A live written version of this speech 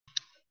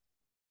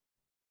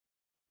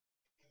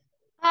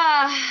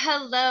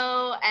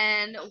Hello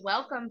and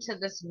welcome to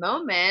this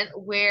moment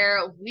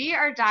where we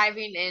are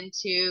diving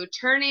into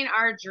turning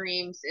our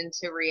dreams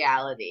into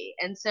reality.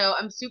 And so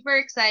I'm super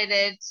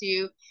excited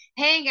to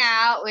hang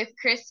out with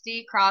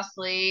Christie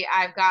Crossley.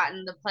 I've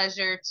gotten the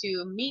pleasure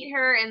to meet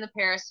her in the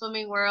para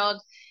swimming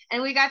world,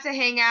 and we got to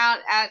hang out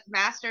at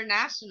Master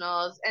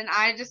Nationals. And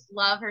I just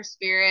love her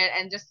spirit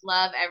and just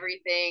love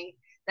everything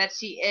that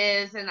she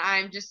is. And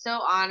I'm just so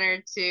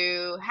honored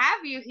to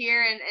have you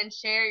here and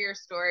share your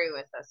story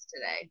with us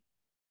today.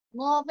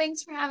 Well,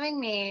 thanks for having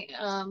me.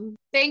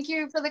 Thank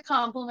you for the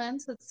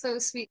compliments. It's so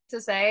sweet to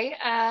say.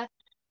 And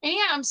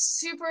yeah, I'm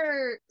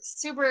super,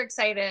 super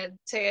excited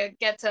to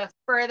get to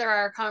further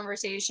our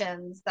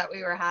conversations that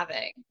we were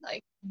having.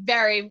 Like,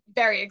 very,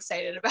 very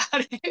excited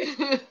about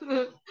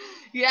it.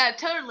 Yeah,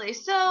 totally.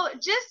 So,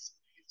 just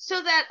so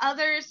that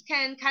others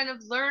can kind of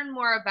learn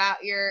more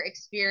about your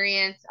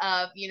experience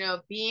of,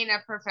 being a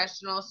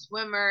professional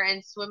swimmer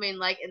and swimming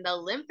like in the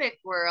Olympic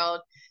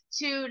world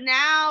to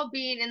now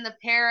being in the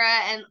para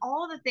and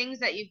all the things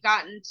that you've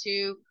gotten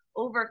to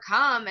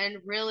overcome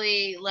and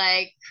really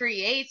like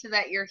create so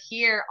that you're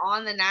here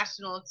on the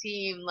national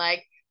team,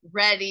 like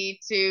ready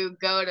to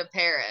go to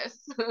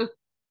Paris.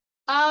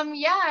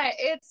 Yeah,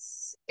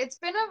 it's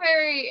been a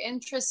very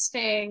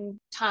interesting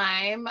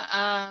time.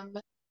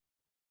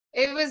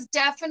 It was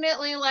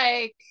definitely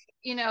like,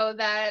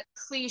 that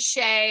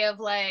cliche of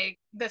like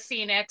the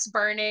phoenix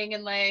burning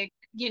and like,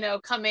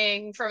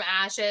 coming from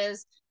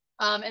ashes,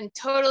 and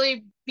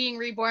totally being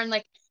reborn.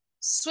 Like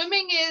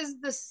swimming is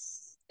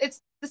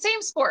it's the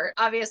same sport,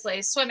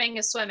 obviously. Swimming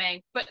is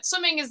swimming, but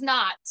swimming is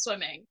not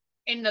swimming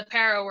in the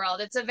para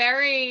world. It's a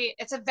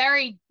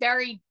very,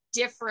 very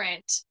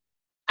different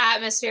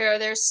atmosphere.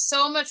 There's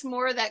so much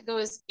more that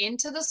goes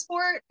into the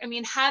sport. I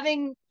mean,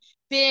 having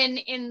been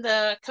in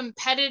the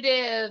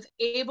competitive,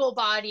 able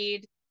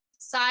bodied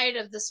side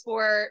of the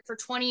sport for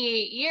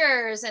 28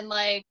 years and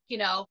like,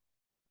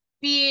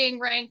 being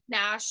ranked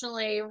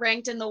nationally,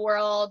 ranked in the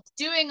world,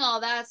 doing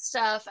all that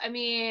stuff. I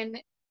mean,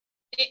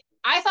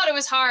 I thought it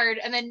was hard.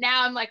 And then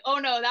now I'm like, oh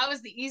no, that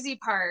was the easy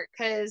part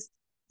because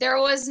there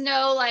was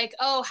no like,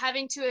 oh,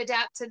 having to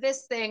adapt to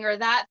this thing or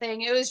that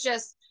thing. It was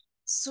just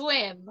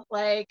swim,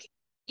 like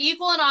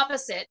equal and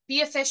opposite, be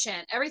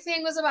efficient.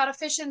 Everything was about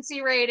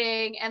efficiency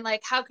rating and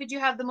like, how could you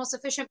have the most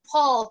efficient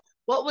pull?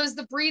 What was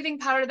the breathing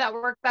pattern that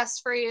worked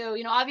best for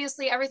you?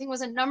 Obviously everything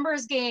was a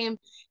numbers game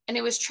and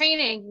it was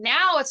training.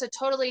 Now it's a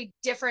totally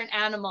different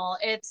animal.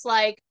 It's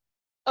like,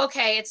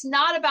 okay, it's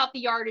not about the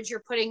yardage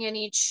you're putting in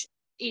each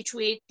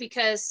week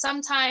because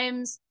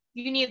sometimes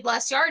you need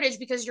less yardage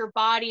because your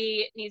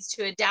body needs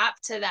to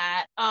adapt to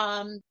that.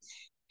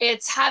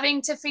 It's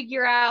having to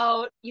figure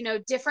out,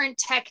 different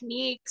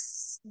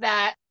techniques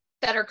that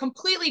are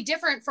completely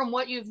different from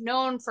what you've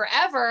known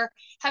forever,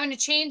 having to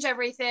change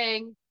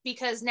everything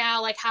because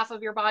now like half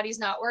of your body's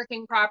not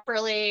working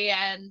properly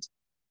and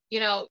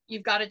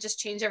you've got to just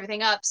change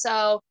everything up.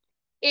 So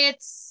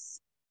it's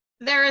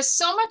there is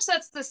so much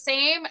that's the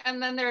same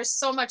and then there's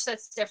so much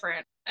that's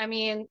different. I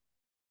mean,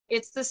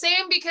 it's the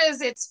same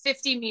because it's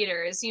 50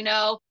 meters,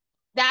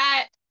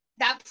 that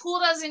that pool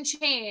doesn't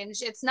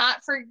change. It's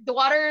not for the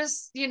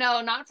water's,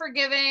 not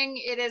forgiving.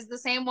 It is the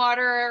same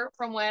water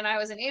from when I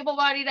was an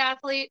able-bodied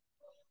athlete.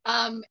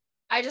 Um,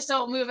 I just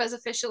don't move as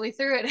efficiently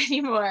through it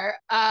anymore.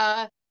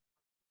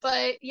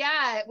 But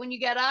yeah, when you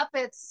get up,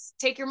 it's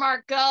take your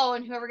mark, go,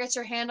 and whoever gets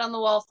your hand on the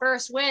wall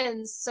first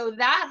wins. So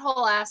that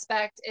whole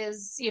aspect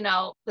is,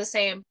 the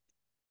same.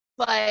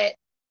 But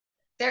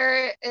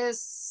there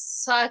is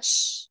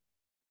such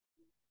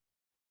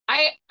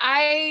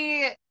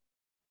I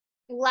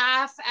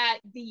laugh at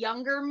the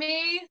younger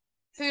me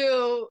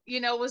who,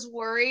 was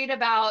worried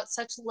about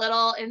such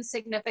little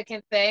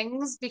insignificant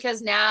things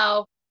because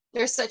now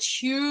there's such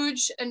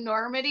huge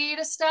enormity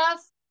to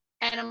stuff.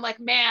 And I'm like,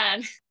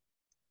 man,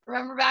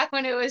 remember back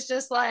when it was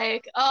just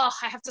like, oh,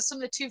 I have to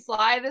swim the two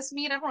fly this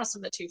meet? I don't want to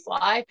swim the two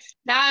fly.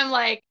 Now I'm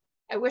like,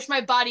 I wish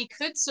my body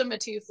could swim a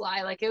two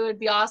fly. Like it would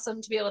be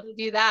awesome to be able to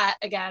do that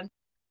again.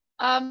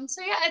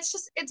 So yeah,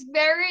 it's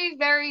very,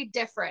 very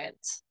different.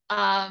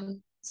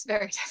 It's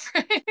very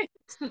different.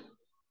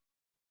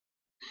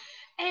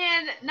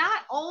 And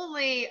not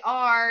only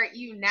are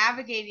you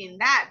navigating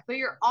that, but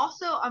you're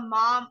also a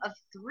mom of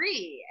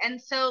three.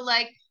 And so,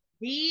 like,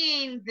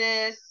 being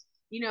this,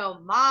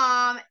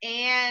 mom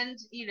and,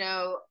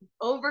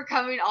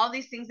 overcoming all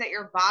these things that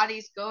your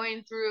body's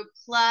going through,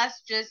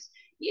 plus just,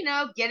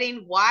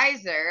 getting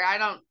wiser. I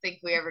don't think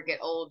we ever get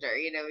older,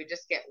 we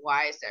just get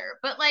wiser.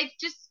 But, like,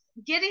 just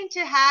getting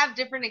to have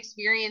different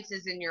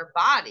experiences in your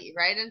body,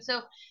 right? And so,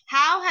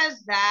 how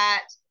has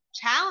that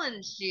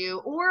challenged you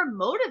or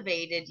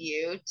motivated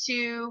you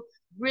to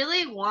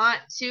really want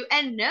to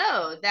and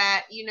know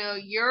that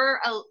you're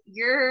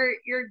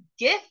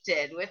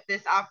gifted with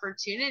this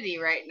opportunity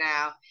right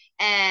now,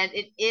 and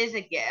it is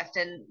a gift,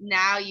 and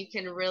now you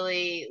can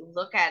really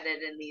look at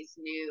it in these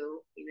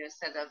new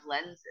set of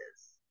lenses.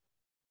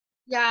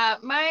 Yeah,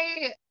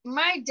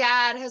 my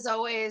dad has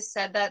always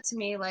said that to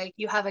me, like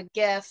you have a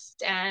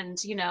gift and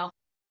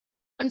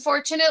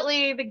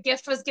Unfortunately, the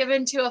gift was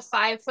given to a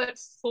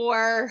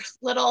 5'4"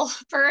 little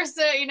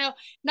person,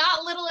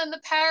 not little in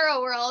the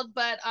para world,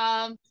 but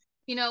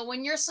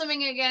when you're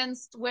swimming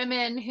against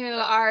women who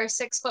are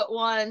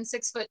 6'1",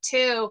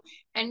 6'2",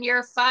 and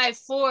you're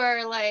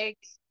 5'4", like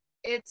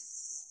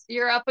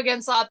you're up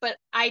against a lot. But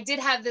I did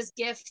have this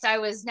gift. I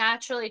was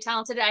naturally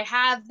talented. I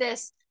have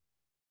this,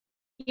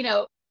 you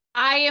know,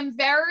 I am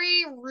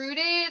very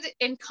rooted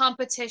in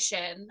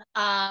competition.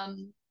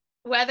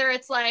 Whether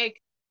it's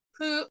like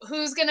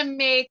who's gonna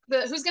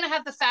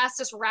have the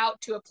fastest route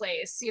to a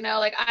place,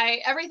 like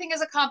everything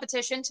is a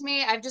competition to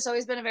me. I've just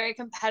always been a very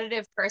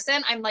competitive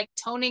person. I'm like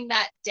toning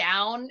that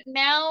down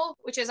now,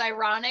 which is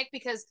ironic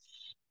because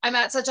I'm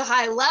at such a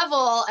high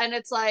level, and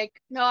it's like,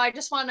 no, I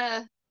just want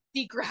to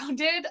be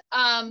grounded.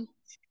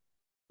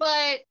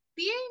 But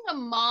being a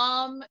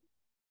mom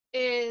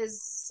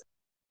is,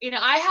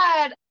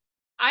 I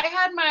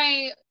had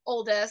my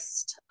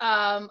oldest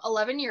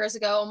 11 years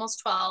ago,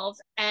 almost 12.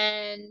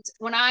 And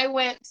when I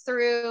went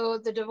through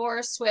the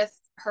divorce with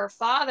her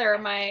father,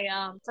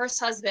 my first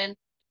husband,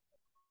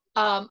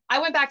 I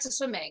went back to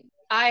swimming.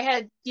 I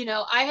had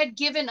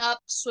given up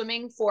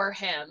swimming for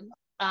him,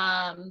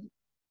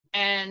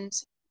 and,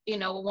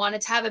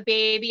 wanted to have a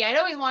baby. I'd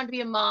always wanted to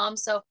be a mom.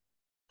 So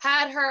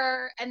had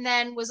her, and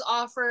then was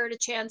offered a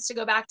chance to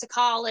go back to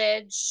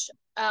college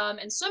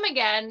and swim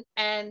again.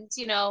 And,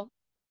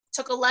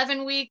 took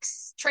 11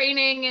 weeks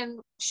training and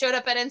showed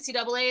up at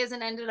NCAAs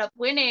and ended up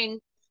winning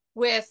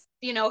with,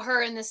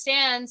 her in the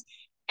stands.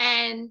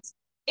 And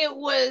it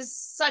was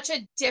such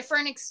a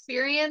different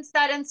experience,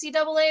 that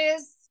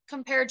NCAAs,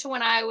 compared to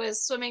when I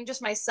was swimming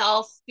just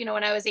myself,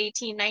 when I was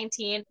 18,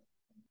 19.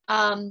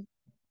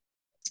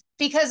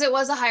 Because it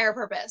was a higher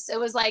purpose. It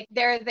was like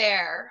they're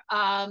there.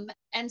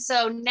 And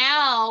so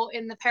now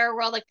in the para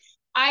world, like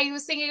I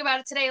was thinking about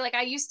it today, like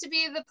I used to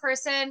be the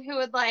person who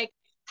would like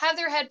have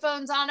their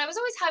headphones on. I was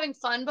always having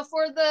fun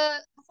before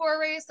a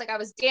race. Like I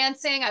was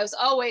dancing. I was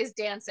always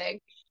dancing.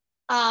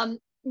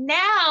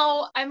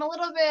 Now I'm a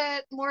little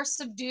bit more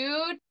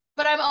subdued,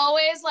 but I'm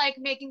always like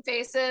making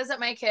faces at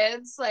my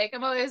kids. Like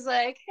I'm always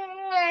like,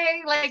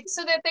 hey, like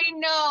so that they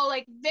know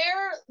like they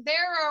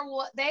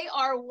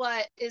are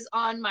what is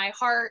on my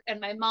heart and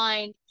my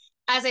mind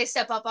as I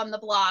step up on the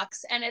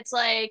blocks. And it's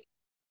like,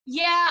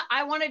 yeah,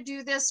 I want to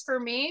do this for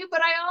me,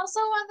 but I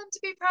also want them to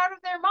be proud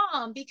of their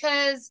mom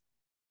because,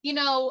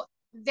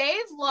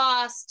 they've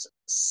lost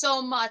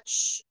so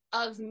much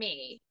of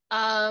me.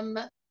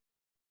 Like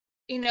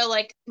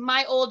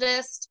my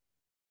oldest,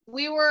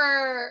 we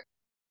were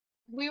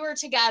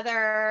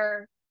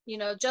together,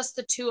 just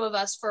the two of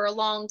us for a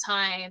long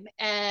time,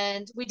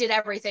 and we did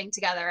everything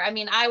together. I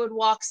mean, I would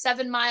walk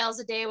 7 miles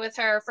a day with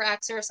her for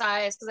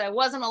exercise because I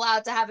wasn't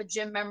allowed to have a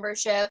gym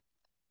membership.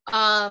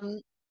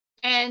 And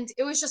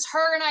it was just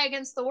her and I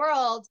against the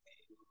world.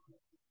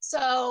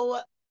 So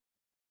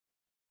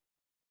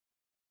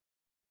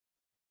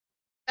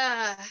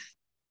uh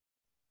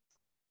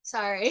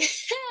sorry.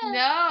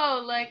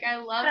 No, like I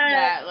love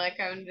that. Like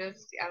I'm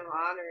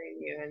honoring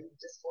you and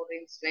just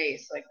holding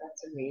space. Like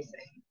that's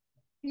amazing.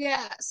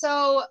 Yeah.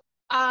 So,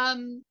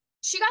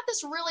 she got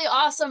this really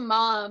awesome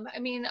mom. I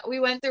mean,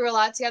 we went through a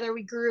lot together.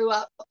 We grew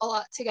up a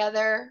lot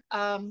together.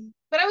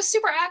 But I was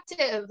super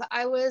active.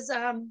 I was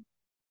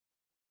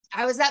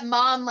that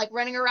mom, like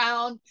running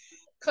around,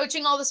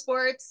 coaching all the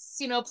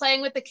sports,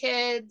 playing with the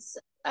kids.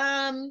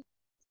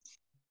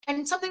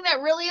 And something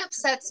that really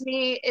upsets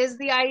me is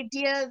the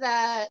idea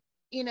that,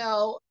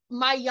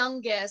 my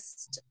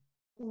youngest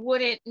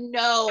wouldn't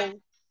know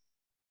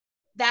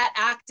that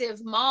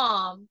active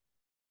mom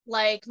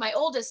like my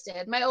oldest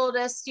did. My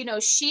oldest,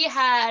 she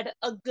had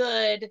a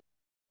good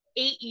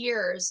 8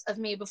 years of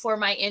me before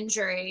my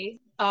injury,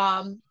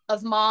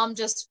 of mom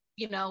just,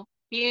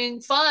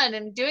 being fun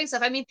and doing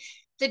stuff. I mean,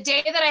 the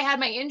day that I had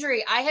my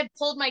injury, I had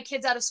pulled my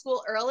kids out of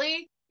school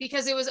early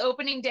because it was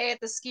opening day at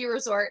the ski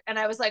resort. And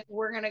I was like,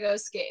 we're going to go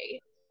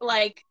ski.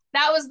 Like,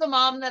 that was the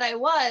mom that I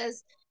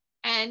was.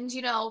 And,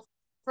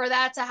 for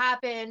that to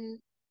happen.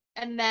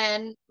 And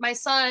then my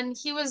son,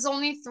 he was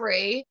only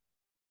 3.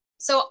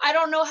 So I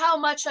don't know how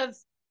much of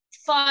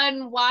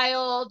fun,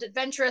 wild,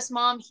 adventurous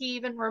mom he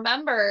even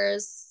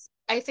remembers.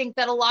 I think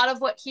that a lot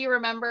of what he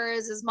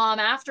remembers is mom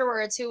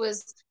afterwards, who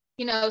was,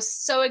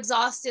 so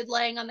exhausted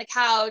laying on the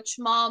couch,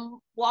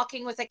 mom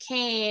walking with a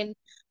cane,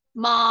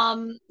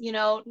 mom,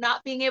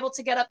 not being able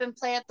to get up and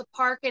play at the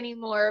park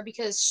anymore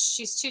because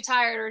she's too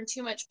tired or in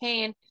too much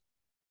pain.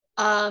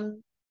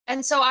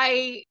 And so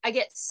I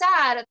get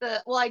sad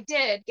I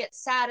did get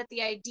sad at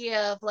the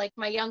idea of like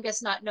my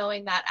youngest not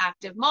knowing that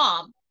active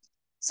mom.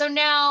 So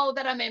now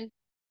that I'm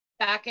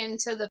back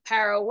into the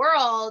para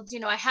world,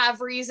 I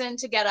have reason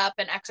to get up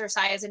and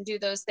exercise and do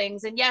those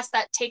things. And yes,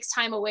 that takes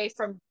time away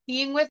from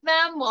being with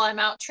them while I'm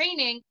out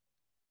training.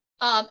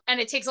 And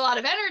it takes a lot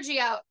of energy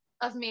out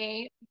of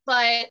me,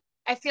 but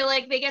I feel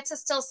like they get to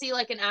still see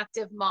like an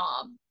active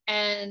mom.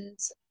 And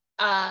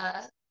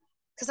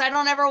because I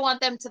don't ever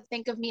want them to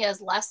think of me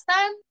as less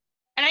than.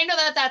 And I know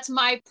that that's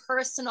my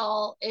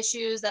personal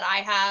issues that I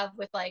have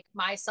with like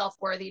my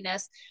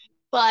self-worthiness,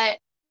 but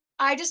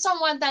I just don't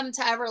want them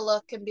to ever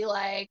look and be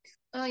like,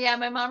 oh yeah,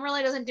 my mom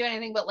really doesn't do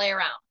anything but lay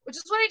around, which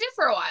is what I did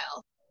for a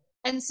while.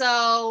 And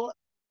so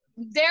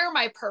they're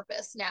my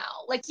purpose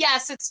now. Like,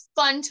 yes, it's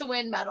fun to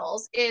win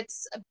medals.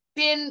 It's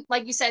been,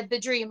 like you said, the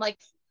dream. Like,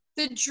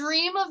 the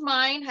dream of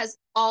mine has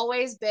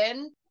always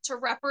been to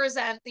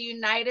represent the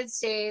United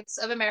States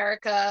of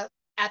America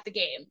at the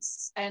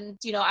games. And,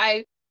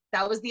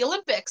 that was the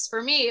Olympics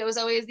for me. It was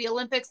always the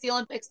Olympics, the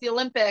Olympics, the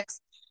Olympics.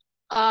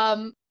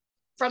 Um,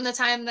 from the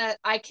time that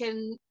I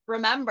can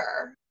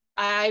remember.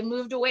 I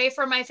moved away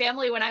from my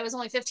family when I was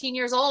only 15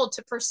 years old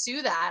to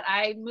pursue that.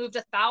 I moved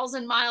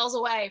 1,000 miles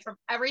away from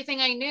everything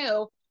I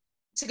knew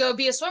to go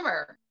be a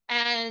swimmer,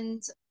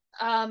 and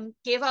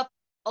gave up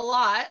a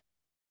lot.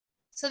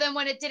 So then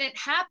when it didn't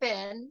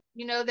happen,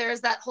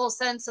 there's that whole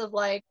sense of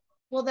like,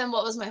 well, then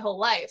what was my whole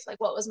life? Like,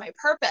 what was my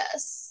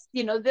purpose?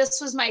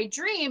 This was my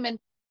dream, and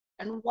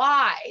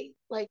why?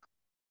 Like,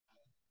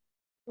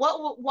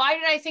 why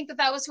did I think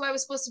that was who I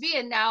was supposed to be?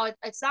 And now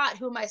it's not.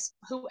 Who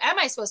am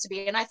I supposed to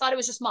be? And I thought it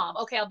was just mom.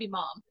 Okay, I'll be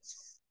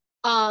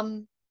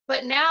mom.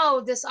 But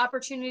now this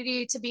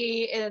opportunity to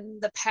be in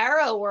the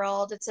para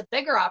world, it's a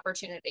bigger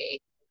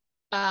opportunity.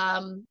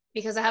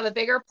 Because I have a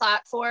bigger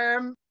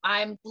platform.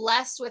 I'm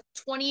blessed with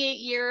 28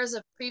 years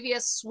of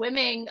previous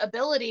swimming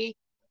ability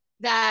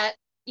that,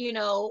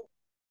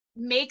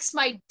 makes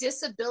my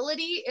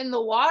disability in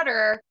the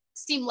water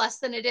seem less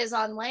than it is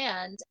on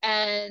land.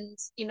 And,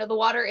 the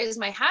water is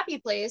my happy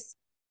place.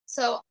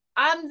 So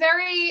I'm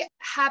very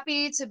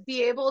happy to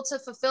be able to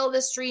fulfill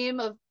this dream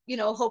of,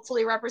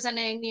 hopefully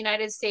representing the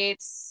United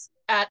States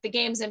at the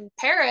games in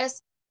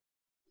Paris.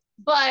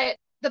 But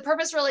the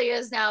purpose really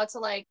is now to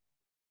like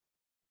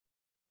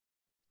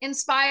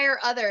inspire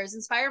others,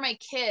 inspire my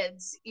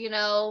kids,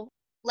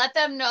 let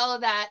them know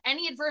that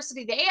any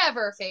adversity they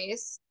ever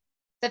face,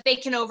 that they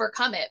can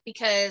overcome it.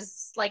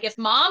 Because like, if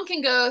mom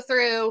can go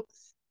through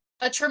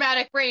a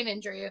traumatic brain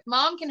injury, if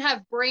mom can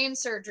have brain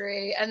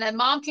surgery, and then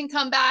mom can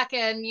come back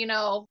and,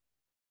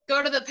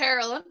 go to the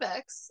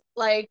Paralympics,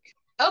 like,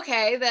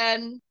 okay,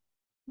 then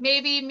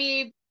maybe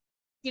me,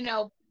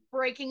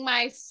 breaking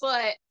my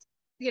foot,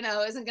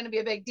 isn't going to be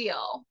a big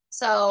deal.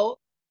 So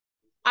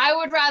I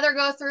would rather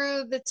go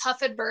through the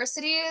tough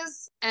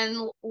adversities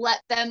and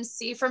let them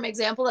see from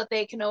example that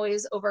they can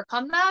always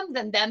overcome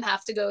them than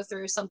have to go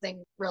through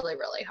something really,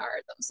 really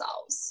hard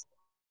themselves.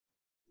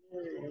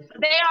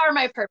 They are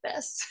my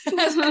purpose. They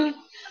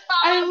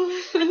I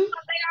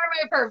are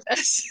my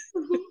purpose.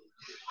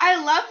 I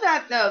love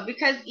that though,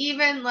 because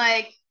even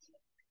like,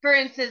 for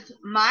instance,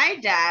 my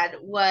dad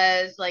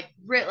was like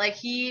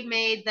he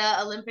made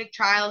the Olympic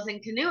trials in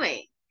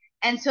canoeing.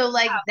 And so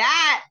like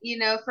that,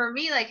 for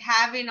me, like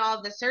having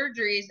all the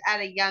surgeries at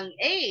a young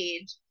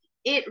age,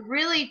 it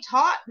really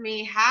taught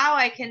me how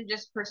I can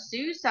just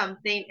pursue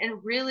something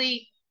and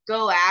really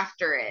go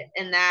after it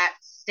in that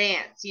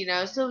stance.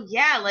 So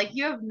yeah, like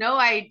you have no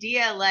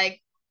idea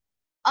like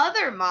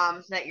other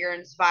moms that you're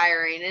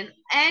inspiring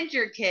and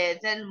your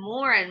kids and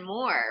more,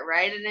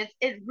 right? And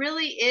it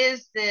really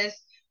is this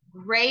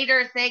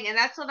greater thing. And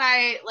that's what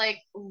I like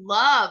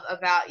love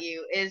about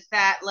you, is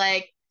that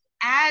like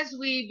as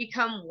we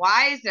become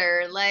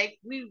wiser, like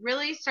we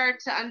really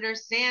start to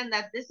understand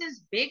that this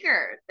is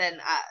bigger than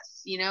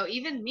us,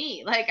 even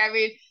me. Like, I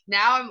mean,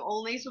 now I'm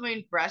only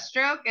swimming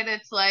breaststroke and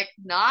it's like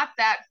not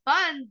that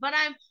fun, but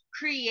I'm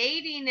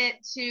creating it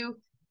to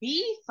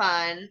be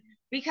fun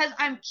because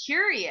I'm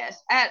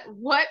curious at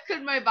what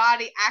could my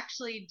body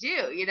actually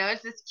do.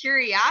 It's this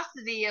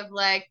curiosity of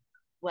like,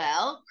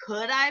 well,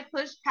 could I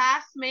push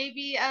past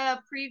maybe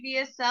a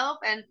previous self,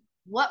 and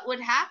what would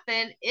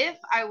happen if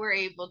I were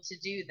able to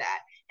do that?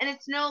 And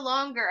it's no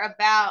longer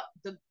about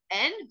the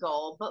end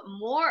goal, but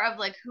more of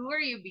like, who are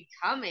you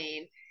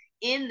becoming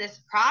in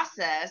this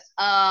process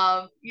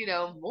of,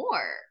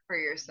 more for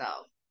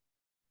yourself?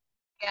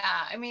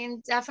 Yeah, I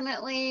mean,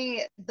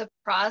 definitely the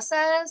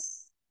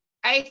process.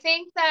 I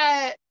think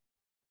that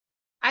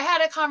I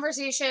had a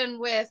conversation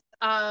with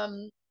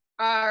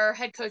our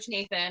head coach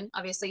Nathan.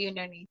 Obviously, you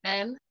know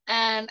Nathan,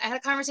 and I had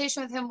a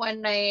conversation with him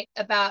one night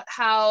about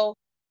how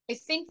I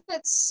think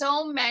that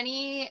so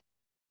many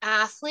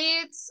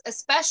athletes,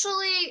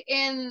 especially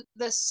in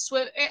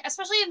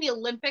the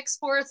Olympic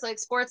sports, like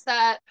sports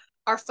that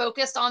are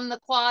focused on the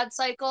quad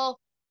cycle,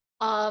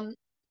 um,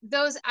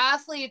 those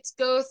athletes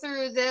go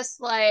through this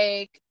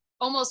like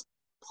almost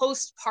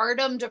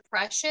postpartum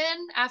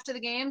depression after the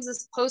games,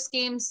 this post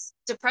games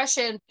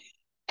depression.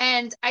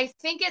 And I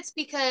think it's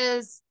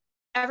because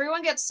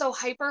everyone gets so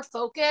hyper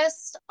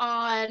focused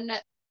on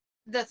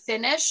the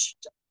finish,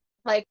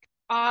 like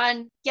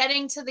on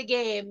getting to the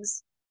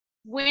games,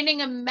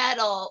 winning a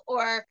medal,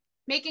 or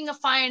making a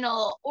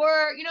final,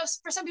 or,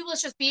 for some people,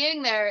 it's just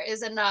being there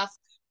is enough.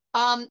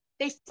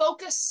 They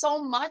focus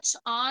so much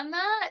on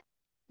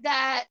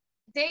that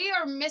they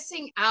are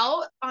missing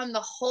out on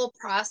the whole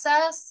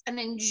process and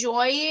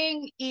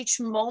enjoying each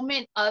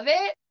moment of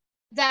it.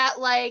 That,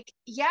 like,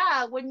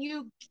 yeah, when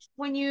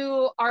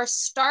you are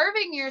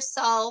starving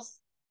yourself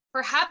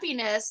for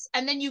happiness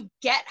and then you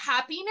get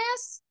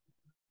happiness,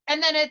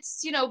 and then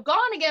it's,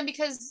 gone again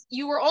because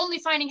you were only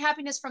finding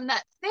happiness from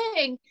that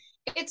thing.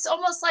 It's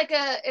almost like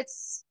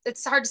it's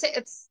hard to say,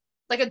 it's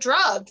like a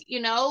drug,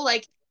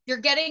 like you're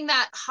getting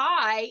that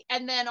high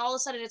and then all of a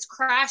sudden it's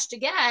crashed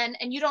again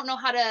and you don't know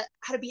how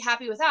to be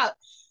happy without.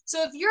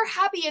 So if you're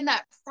happy in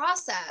that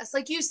process,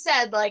 like you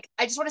said, like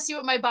I just want to see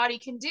what my body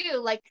can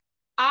do, like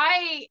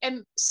I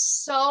am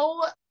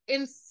so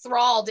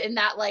enthralled in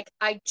that, like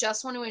I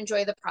just want to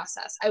enjoy the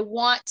process. I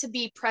want to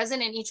be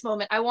present in each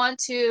moment. I want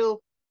to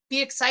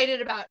be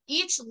excited about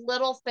each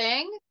little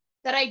thing,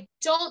 that I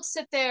don't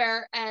sit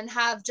there and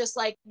have just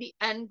like the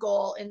end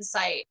goal in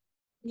sight.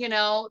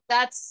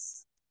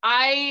 That's,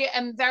 I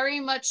am very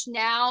much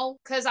now,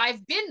 because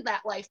I've been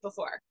that life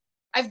before.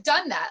 I've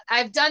done that.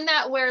 I've done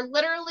that where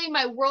literally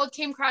my world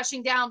came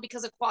crashing down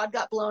because a quad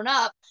got blown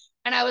up.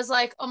 And I was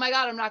like, oh my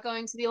God, I'm not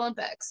going to the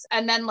Olympics.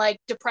 And then like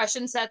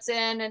depression sets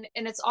in and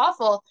it's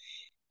awful.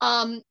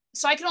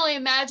 So I can only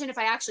imagine if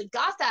I actually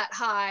got that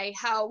high,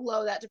 how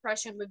low that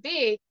depression would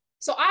be.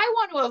 So I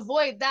want to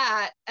avoid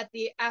that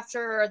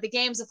after the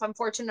games if I'm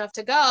fortunate enough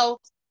to go.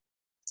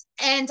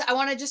 And I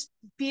want to just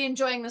be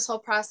enjoying this whole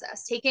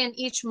process, take in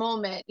each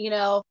moment,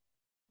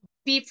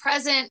 be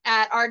present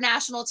at our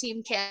national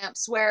team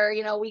camps where,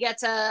 we get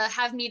to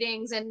have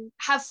meetings and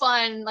have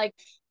fun, like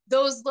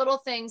those little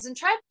things, and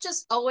try to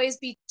just always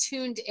be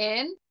tuned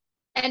in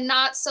and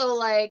not so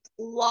like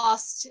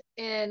lost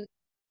in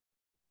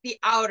the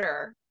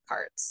outer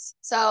parts.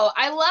 So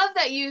I love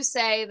that you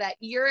say that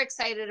you're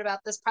excited about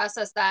this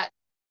process that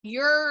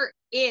you're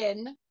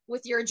in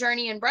with your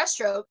journey in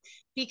breaststroke,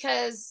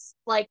 because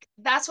like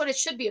that's what it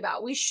should be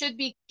about. We should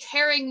be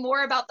caring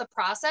more about the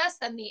process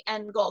than the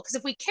end goal, because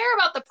if we care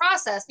about the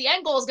process, the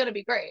end goal is going to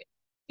be great.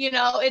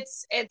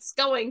 It's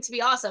going to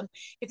be awesome.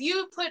 If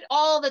you put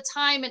all the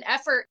time and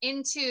effort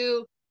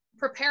into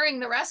preparing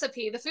the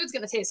recipe, the food's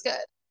going to taste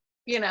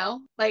good.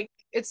 Like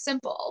it's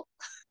simple.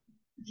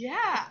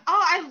 Yeah.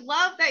 Oh, I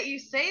love that you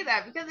say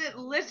that because it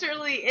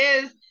literally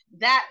is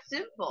that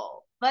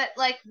simple. But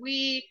like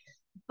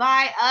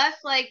by us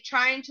like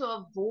trying to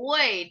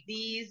avoid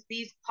these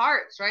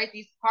parts, right?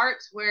 These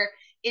parts where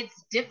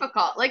it's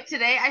difficult. Like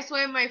today I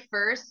swam my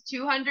first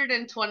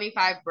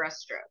 225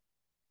 breaststroke.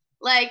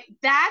 Like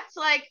that's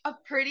like a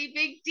pretty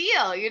big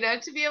deal,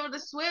 to be able to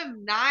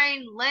swim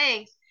 9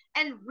 lengths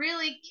and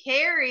really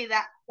carry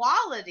that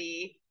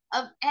quality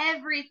of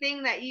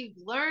everything that you've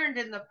learned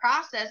in the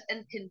process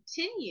and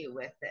continue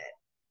with it.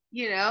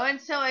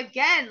 And so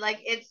again,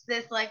 like it's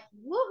this like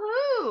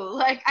woohoo,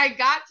 like I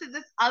got to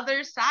this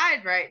other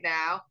side right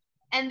now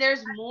and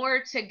there's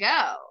more to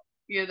go,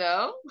 you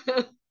know?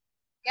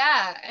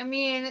 Yeah, I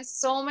mean,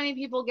 so many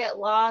people get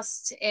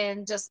lost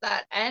in just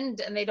that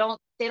end, and they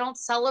don't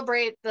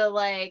celebrate the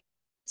like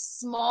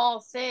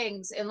small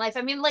things in life.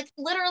 I mean, like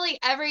literally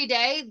every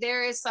day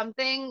there is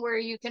something where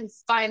you can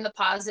find the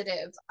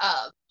positive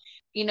of,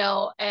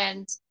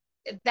 and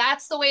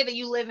that's the way that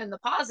you live in the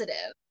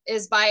positive,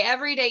 is by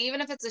every day, even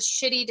if it's a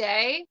shitty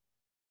day,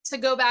 to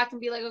go back and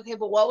be like, okay,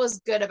 but what was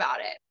good about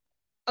it?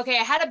 Okay,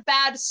 I had a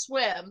bad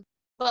swim,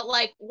 but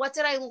like what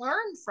did I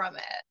learn from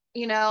it?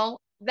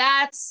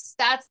 That's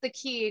the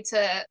key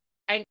to,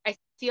 I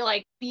feel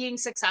like, being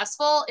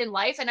successful in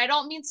life. And I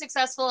don't mean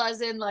successful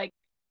as in like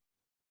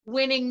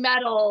winning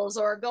medals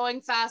or going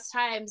fast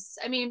times.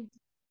 I mean,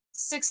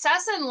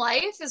 success in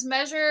life is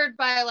measured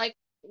by like,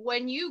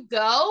 when you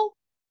go,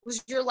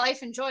 was your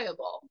life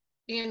enjoyable?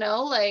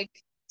 Like,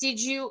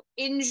 did you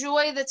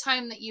enjoy the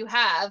time that you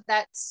have?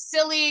 That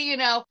silly,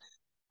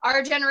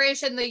 our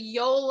generation, the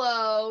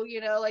YOLO,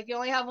 like you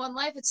only have one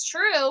life. It's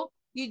true,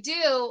 you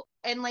do.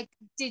 And like,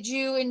 did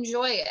you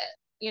enjoy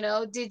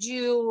it? Did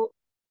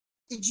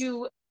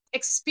you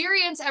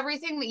experience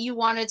everything that you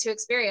wanted to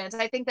experience?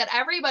 I think that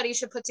everybody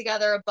should put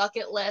together a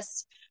bucket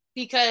list,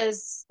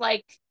 because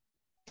like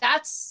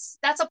that's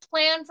a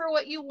plan for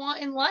what you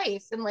want in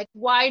life. And like,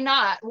 why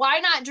not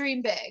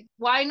dream big?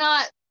 Why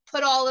not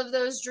put all of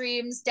those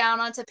dreams down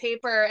onto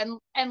paper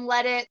and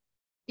let it,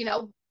 you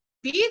know,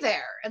 be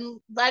there, and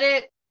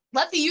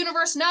let the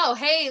universe know,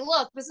 hey,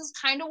 look, this is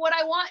kind of what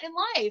I want in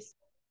life.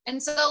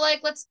 And so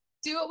like, let's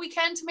do what we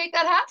can to make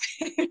that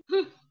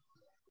happen.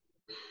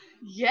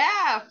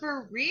 Yeah,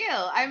 for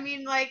real. I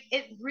mean, like,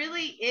 it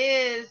really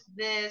is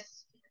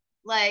this,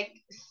 like,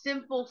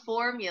 simple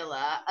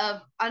formula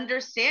of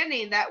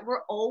understanding that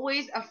we're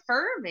always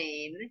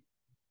affirming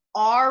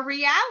our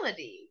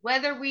reality,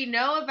 whether we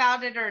know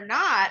about it or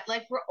not.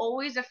 Like, we're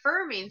always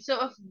affirming.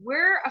 So, if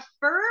we're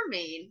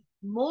affirming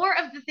more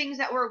of the things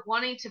that we're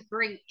wanting to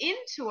bring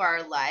into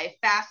our life,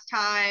 fast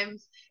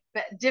times,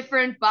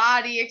 different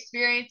body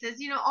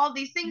experiences, all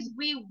these things,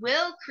 we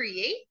will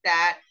create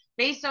that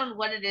based on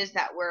what it is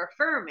that we're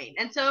affirming.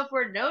 And so if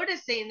we're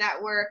noticing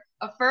that we're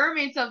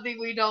affirming something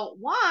we don't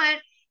want,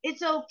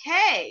 it's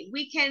okay.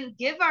 We can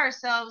give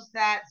ourselves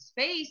that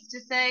space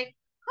to say,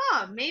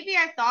 maybe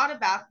I thought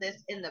about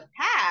this in the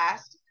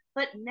past,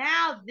 but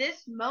now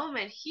this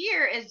moment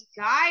here is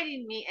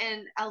guiding me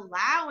and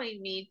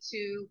allowing me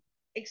to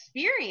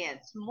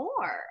experience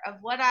more of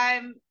what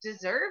I'm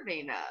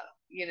deserving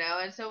of.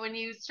 And so when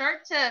you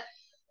start to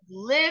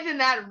live in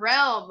that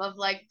realm of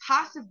like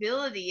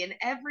possibility in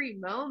every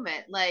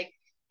moment, like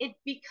it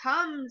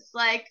becomes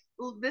like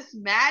this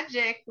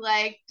magic,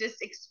 like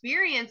just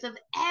experience of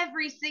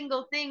every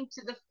single thing,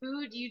 to the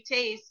food you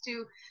taste,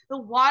 to the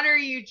water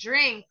you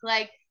drink,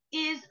 like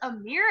is a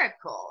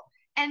miracle.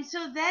 And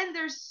so then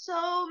there's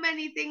so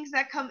many things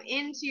that come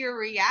into your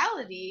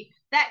reality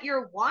that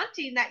you're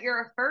wanting, that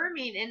you're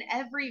affirming in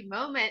every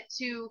moment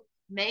to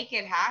make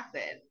it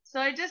happen. So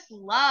I just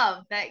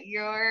love that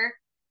you're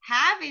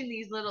having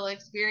these little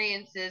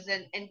experiences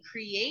and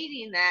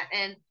creating that,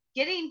 and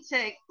getting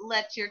to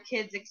let your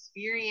kids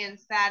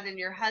experience that, and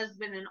your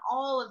husband and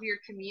all of your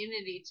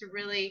community to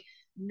really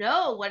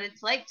know what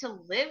it's like to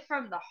live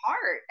from the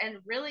heart and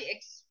really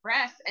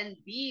express and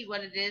be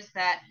what it is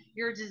that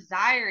you're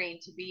desiring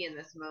to be in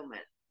this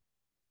moment.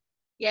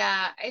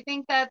 Yeah, I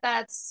think that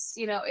that's,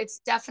 it's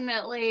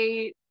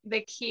definitely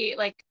the key,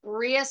 like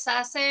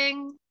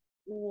reassessing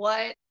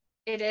what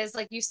it is,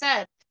 like you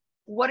said,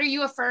 what are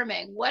you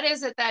affirming? What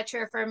is it that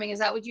you're affirming? Is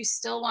that what you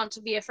still want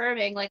to be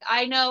affirming? Like,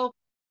 I know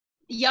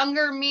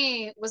younger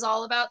me was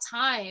all about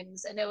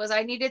times, and it was,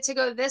 I needed to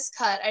go this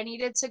cut, I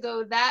needed to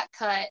go that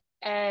cut.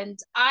 And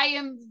I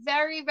am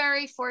very,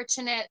 very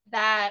fortunate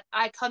that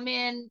I come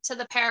into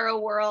the para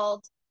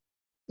world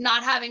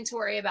not having to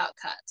worry about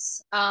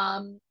cuts.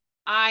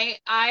 I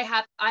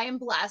am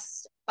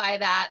blessed by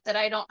that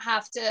I don't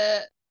have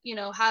to,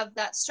 have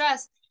that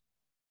stress,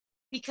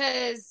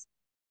 because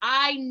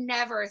I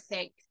never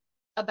think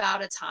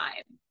about a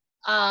time.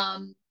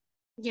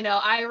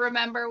 I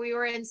remember we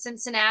were in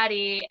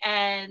Cincinnati,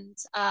 and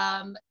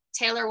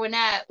Taylor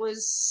Winnett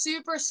was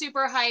super,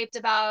 super hyped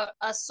about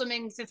us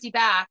swimming 50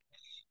 back.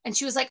 And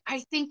she was like,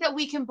 I think that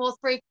we can both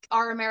break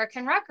our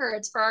American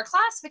records for our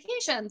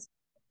classifications.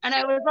 And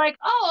I was like,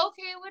 oh,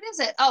 okay, what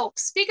is it? Oh,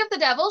 speak of the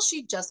devil,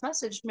 she just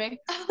messaged me.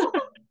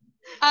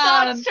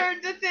 Thoughts um,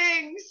 turn to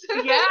things.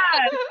 yeah,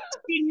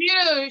 she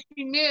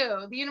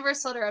knew. The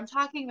universe told her, I'm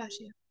talking about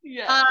you.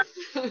 Yes.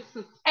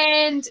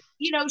 And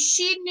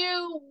she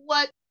knew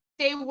what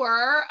they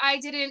were. I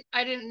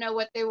didn't know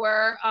what they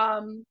were,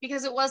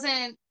 because it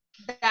wasn't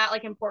that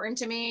like important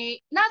to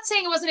me. Not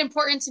saying it wasn't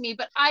important to me,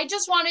 but I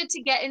just wanted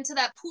to get into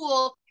that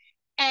pool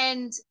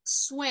and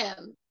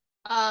swim,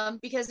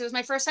 because it was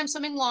my first time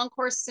swimming long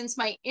course since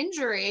my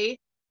injury,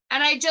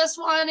 and I just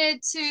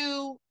wanted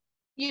to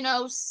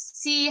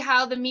see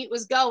how the meet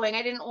was going.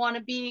 I didn't want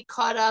to be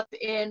caught up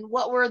in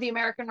what were the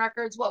American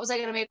records, what was I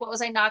going to make, what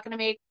was I not going to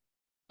make.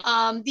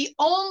 The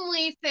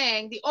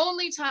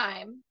only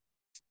time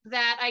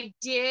that I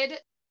did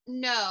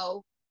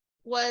know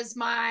was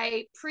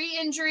my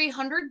pre-injury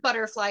 100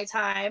 butterfly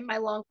time, my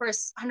long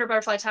course 100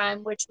 butterfly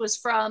time, which was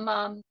from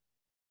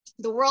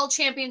the World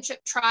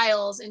Championship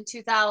trials in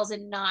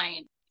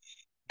 2009.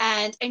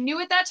 And I knew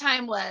what that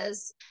time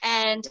was,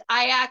 and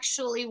I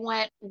actually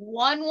went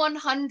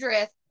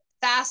 1/100th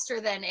faster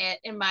than it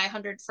in my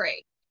 100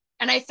 free.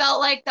 And I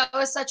felt like that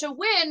was such a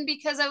win,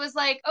 because I was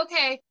like,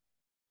 okay,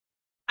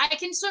 I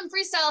can swim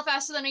freestyle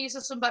faster than I used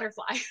to swim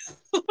butterfly.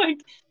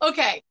 Like,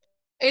 okay,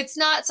 it's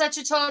not such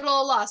a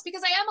total loss,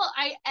 because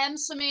I am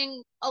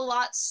swimming a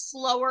lot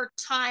slower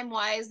time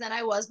wise than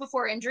I was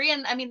before injury,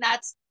 and I mean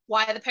that's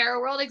why the para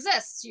world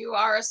exists. You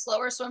are a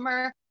slower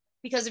swimmer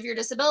because of your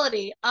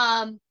disability.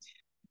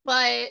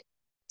 But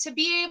to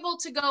be able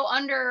to go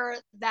under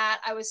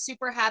that, I was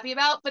super happy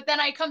about. But then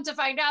I come to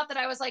find out that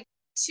I was like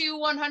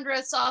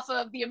 2/100ths off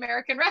of the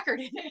American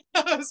record in it.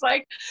 I was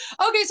like,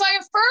 okay, so I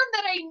affirmed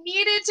that I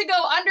needed to go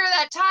under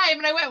that time,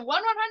 and I went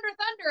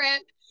 1/100th under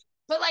it.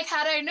 But like,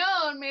 had I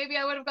known, maybe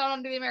I would have gone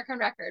under the American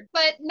record.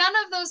 But none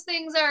of those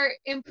things are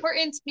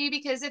important to me,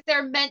 because if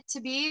they're meant to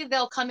be,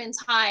 they'll come in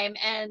time.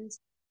 And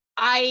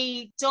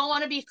I don't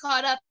want to be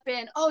caught up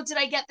in, oh, did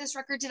I get this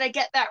record? Did I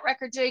get that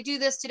record? Did I do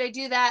this? Did I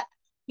do that?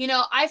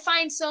 I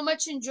find so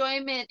much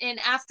enjoyment in,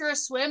 after a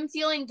swim,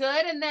 feeling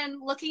good and then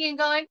looking and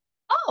going,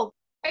 oh,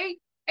 I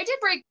did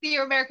break the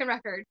American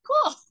record.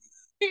 Cool.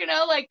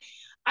 Like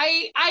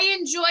I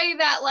enjoy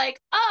that like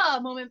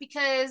moment,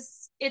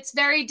 because it's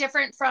very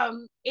different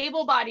from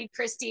able-bodied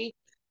Christie,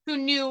 who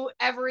knew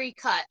every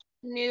cut,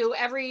 knew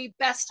every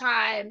best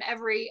time,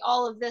 every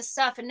all of this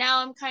stuff. And now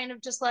I'm kind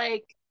of just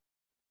like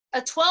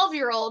a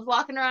 12-year-old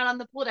walking around on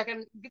the pool deck.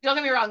 And don't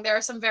get me wrong, there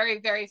are some very,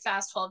 very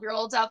fast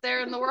 12-year-olds out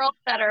there in the world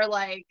that are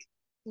like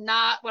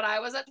not what I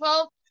was at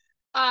 12.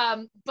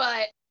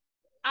 But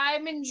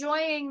I'm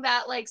enjoying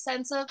that like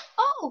sense of,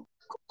 oh,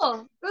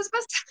 cool, it was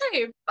best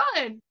time,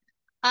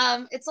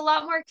 fun. It's a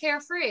lot more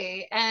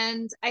carefree,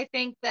 and I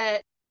think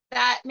that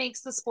that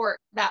makes the sport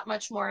that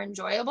much more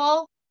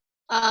enjoyable.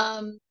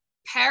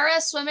 Para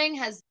swimming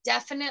has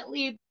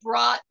definitely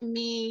brought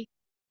me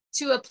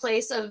to a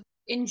place of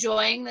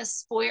enjoying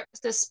this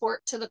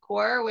sport to the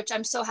core, which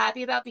I'm so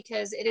happy about,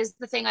 because it is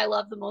the thing I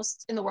love the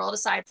most in the world,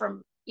 aside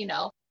from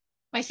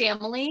my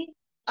family.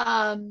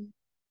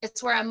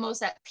 It's where I'm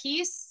most at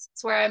peace.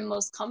 It's where I'm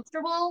most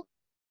comfortable.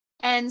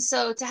 And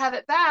so to have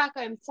it back,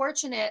 I'm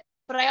fortunate,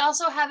 but I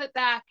also have it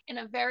back in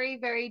a very,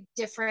 very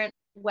different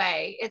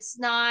way. It's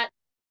not,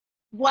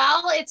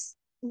 while it's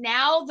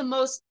now the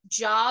most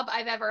job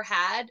I've ever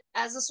had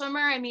as a swimmer.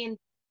 I mean,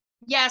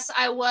 yes,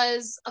 I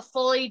was a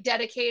fully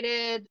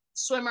dedicated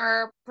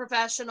swimmer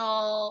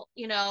professional,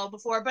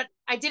 before, but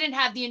I didn't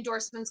have the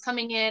endorsements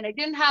coming in. I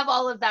didn't have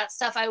all of that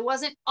stuff. I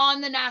wasn't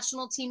on the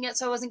national team yet,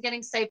 so I wasn't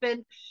getting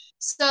stipend.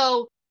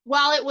 So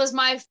while it was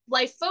my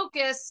life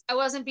focus, I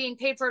wasn't being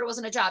paid for it. It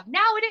wasn't a job.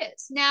 Now it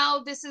is.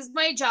 Now this is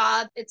my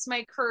job. It's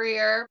my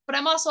career, but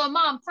I'm also a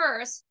mom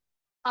first.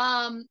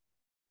 Um,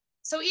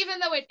 so even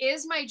though it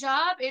is my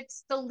job,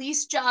 it's the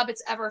least job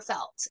it's ever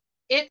felt.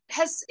 It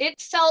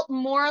felt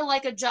more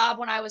like a job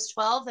when I was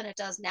 12 than it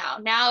does now.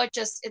 Now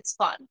it's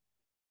fun.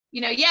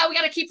 Yeah, we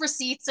got to keep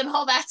receipts and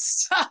all that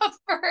stuff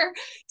for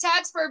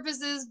tax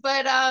purposes,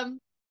 but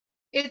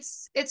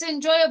it's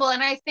enjoyable,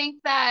 and I think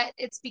that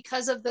it's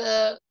because of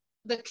the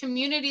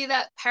community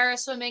that para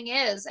swimming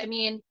is. I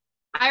mean,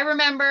 I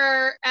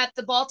remember at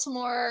the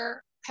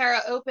Baltimore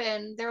Para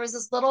Open, there was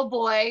this little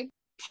boy,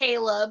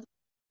 Caleb,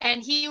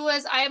 and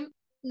I'm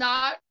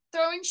not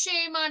throwing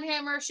shame on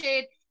him or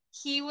shade,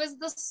 he was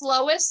the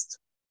slowest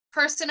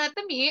person at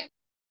the meet.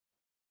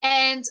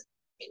 And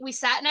we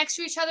sat next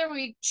to each other and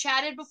we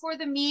chatted before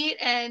the meet.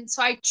 And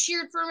so I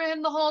cheered for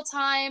him the whole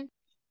time.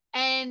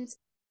 And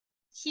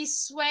he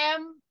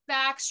swam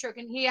backstroke,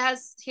 and he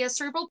has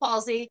cerebral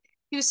palsy.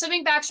 He was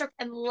swimming backstroke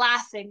and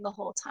laughing the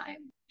whole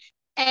time.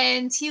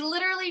 And he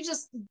literally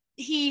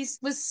he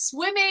was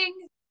swimming,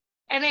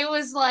 and it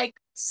was like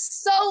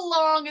so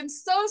long and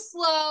so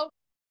slow,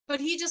 but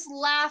he just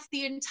laughed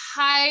the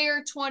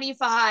entire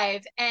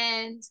 25,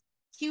 and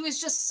he was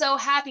just so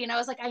happy. And I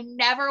was like, I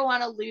never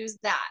want to lose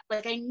that.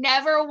 Like, I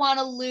never want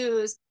to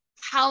lose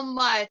how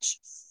much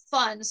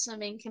fun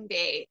swimming can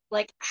be,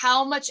 like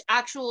how much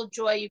actual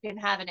joy you can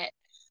have in it.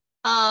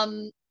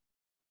 Um,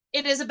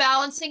 it is a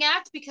balancing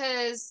act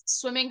because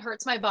swimming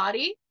hurts my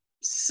body.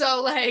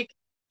 So like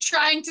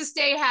trying to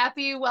stay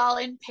happy while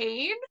in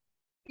pain,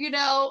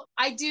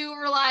 I do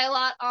rely a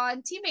lot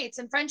on teammates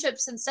and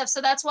friendships and stuff. So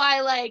that's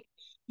why like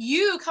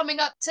you coming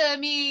up to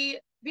me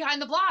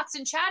behind the blocks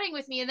and chatting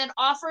with me and then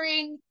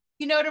offering,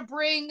 to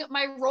bring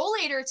my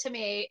rollator to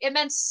me, it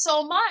meant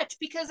so much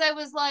because I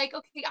was like,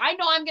 okay, I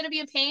know I'm going to be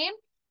in pain,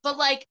 but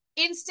like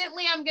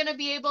instantly I'm going to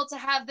be able to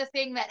have the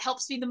thing that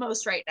helps me the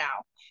most right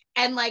now.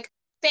 And like,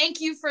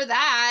 thank you for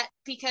that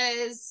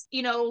because,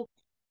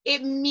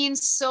 it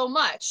means so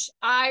much.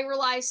 I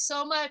rely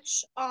so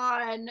much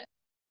on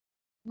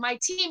my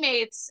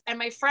teammates and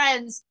my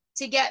friends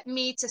to get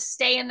me to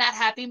stay in that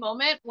happy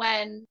moment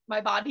when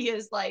my body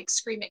is like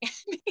screaming at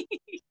me.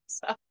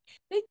 So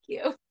thank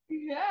you.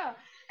 Yeah.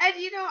 And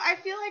I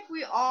feel like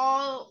we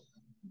all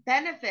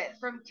benefit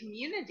from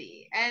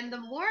community. And the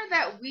more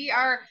that we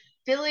are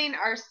filling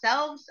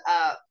ourselves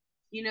up,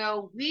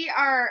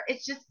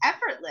 it's just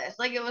effortless.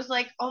 Like it was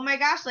like, oh my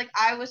gosh, like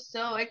I was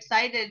so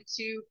excited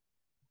to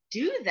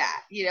do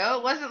that.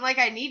 It wasn't like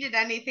I needed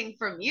anything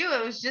from you.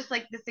 It was just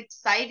like this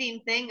exciting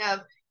thing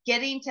of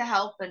getting to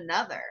help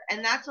another.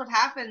 And that's what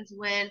happens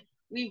when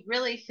we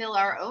really fill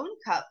our own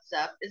cups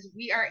up, is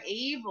we are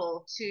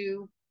able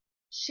to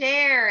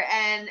share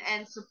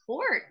and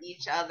support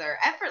each other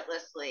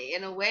effortlessly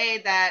in a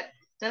way that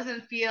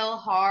doesn't feel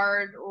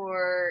hard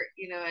or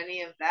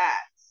any of that.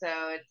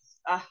 So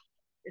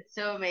it's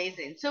so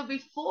amazing. So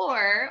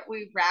before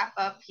we wrap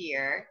up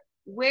here,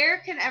 where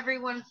can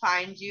everyone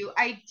find you?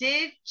 I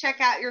did check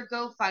out your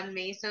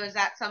GoFundMe. So is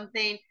that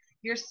something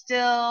you're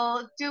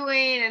still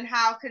doing, and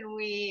how can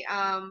we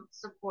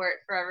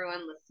support for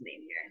everyone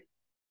listening here?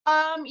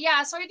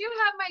 Yeah, so I do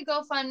have my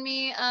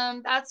GoFundMe.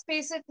 That's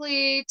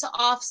basically to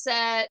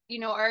offset,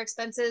 our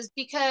expenses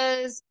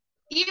because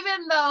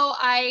even though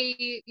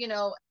I,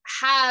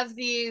 have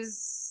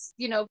these,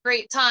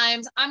 great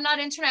times, I'm not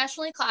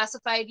internationally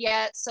classified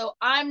yet. So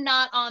I'm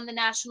not on the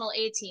national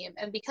A team.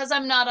 And because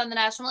I'm not on the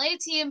national A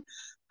team,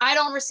 I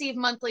don't receive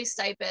monthly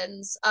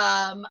stipends.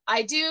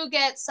 I do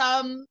get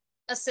some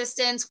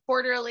assistance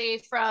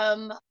quarterly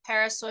from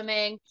para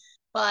swimming,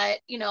 but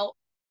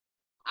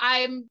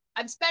I'm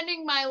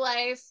spending my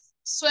life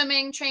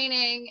swimming,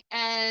 training,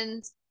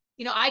 and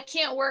I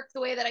can't work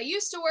the way that I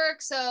used to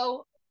work,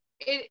 so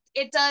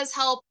it does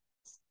help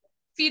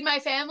feed my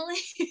family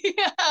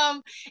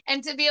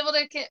and to be able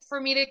to for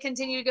me to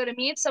continue to go to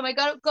meets. So my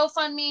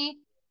GoFundMe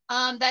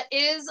that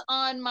is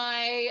on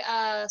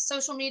my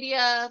social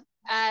media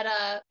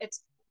at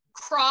it's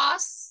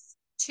cross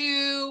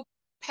to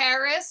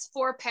Paris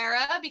for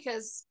para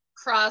because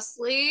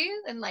Crossley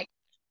and like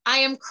I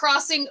am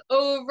crossing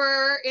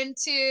over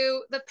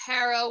into the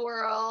para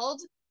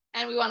world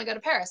and we want to go to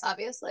Paris,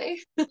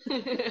 obviously. I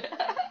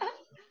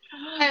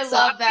So I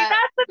love mean, that.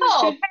 that's the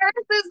goal.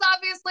 Paris is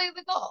obviously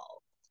the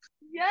goal.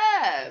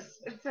 Yes.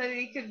 And so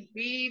you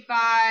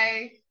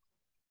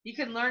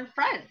can learn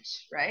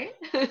French, right?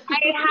 I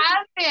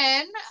have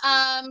been.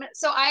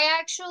 So I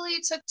actually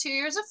took 2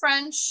 years of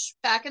French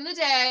back in the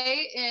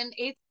day in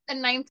eighth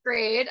and ninth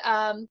grade.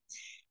 And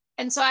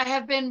so I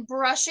have been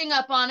brushing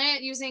up on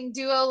it using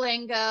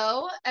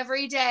Duolingo.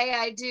 Every day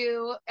I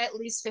do at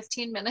least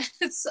 15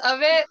 minutes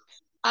of it.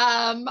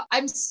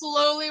 I'm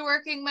slowly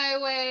working my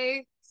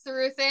way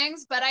through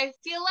things, but I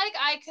feel like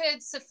I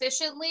could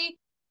sufficiently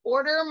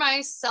order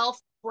myself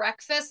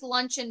breakfast,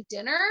 lunch, and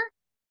dinner.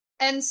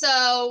 And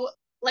so,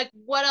 like,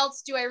 what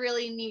else do I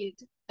really need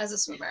as a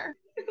swimmer?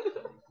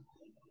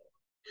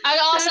 I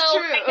So also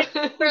I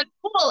can true. where the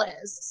pool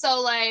is.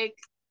 So like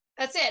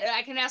that's it.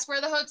 I can ask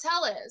where the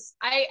hotel is.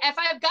 I if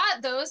I've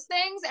got those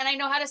things and I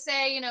know how to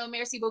say,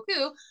 merci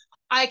beaucoup,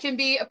 I can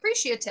be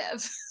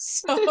appreciative.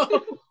 So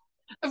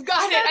I've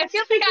got it. That's I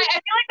feel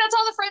like that's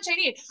all the French I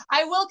need.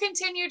 I will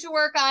continue to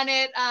work on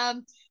it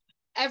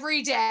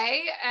every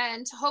day,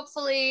 and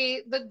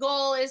hopefully the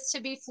goal is to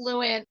be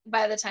fluent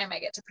by the time I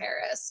get to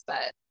Paris.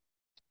 But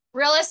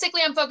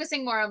realistically, I'm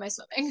focusing more on my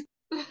swimming.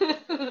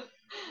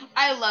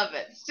 I love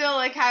it. Still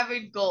like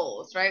having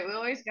goals, right? We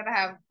always gotta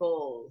have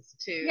goals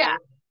Yeah,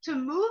 to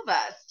move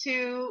us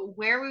to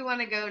where we want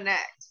to go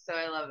next. So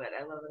I love it.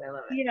 I love it.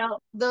 I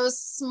love those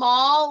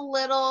small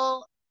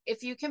little,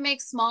 if you can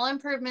make small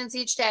improvements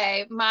each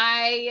day.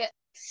 My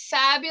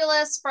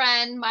fabulous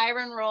friend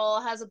Myron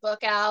Roll has a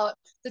book out,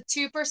 The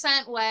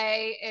 2%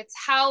 Way. It's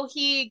how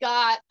he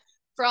got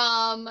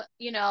from,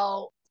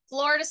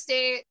 Florida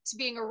State to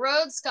being a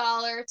Rhodes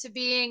Scholar to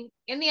being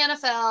in the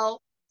NFL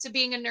to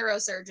being a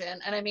neurosurgeon.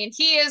 And I mean,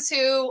 he's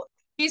who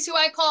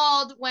I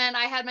called when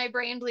I had my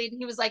brain bleed,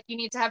 and he was like, "You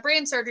need to have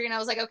brain surgery." And I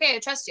was like, "Okay, I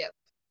trust you.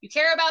 You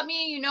care about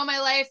me. You know my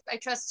life. I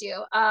trust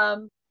you."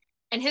 And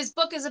his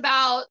book is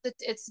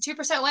it's the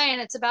 2% way, and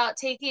it's about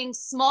taking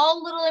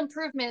small little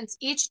improvements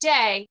each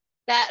day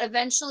that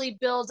eventually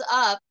build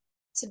up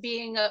to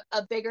being a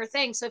bigger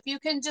thing. So if you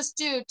can just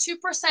do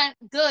 2%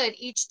 good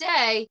each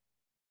day,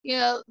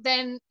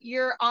 then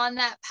you're on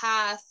that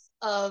path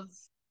of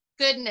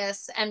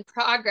goodness and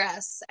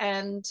progress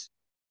and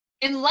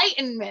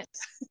enlightenment.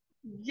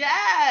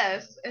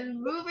 Yes,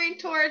 and moving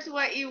towards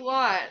what you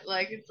want.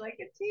 Like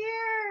it's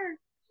here.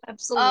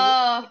 Absolutely.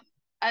 Oh,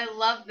 I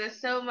love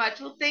this so much.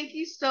 Well, thank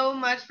you so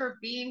much for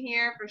being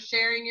here, for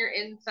sharing your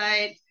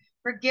insights,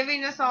 for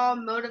giving us all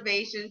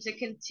motivation to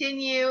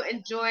continue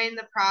enjoying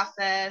the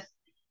process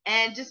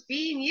and just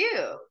being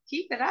you.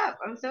 Keep it up.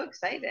 I'm so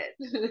excited.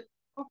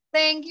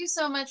 Thank you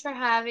so much for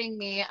having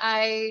me.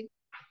 I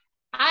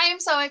am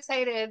so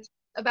excited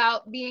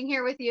about being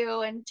here with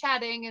you and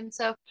chatting, and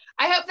so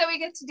I hope that we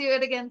get to do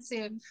it again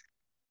soon.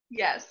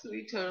 Yes,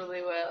 we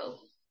totally will.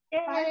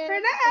 Bye for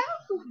Yay.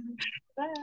 now. Bye.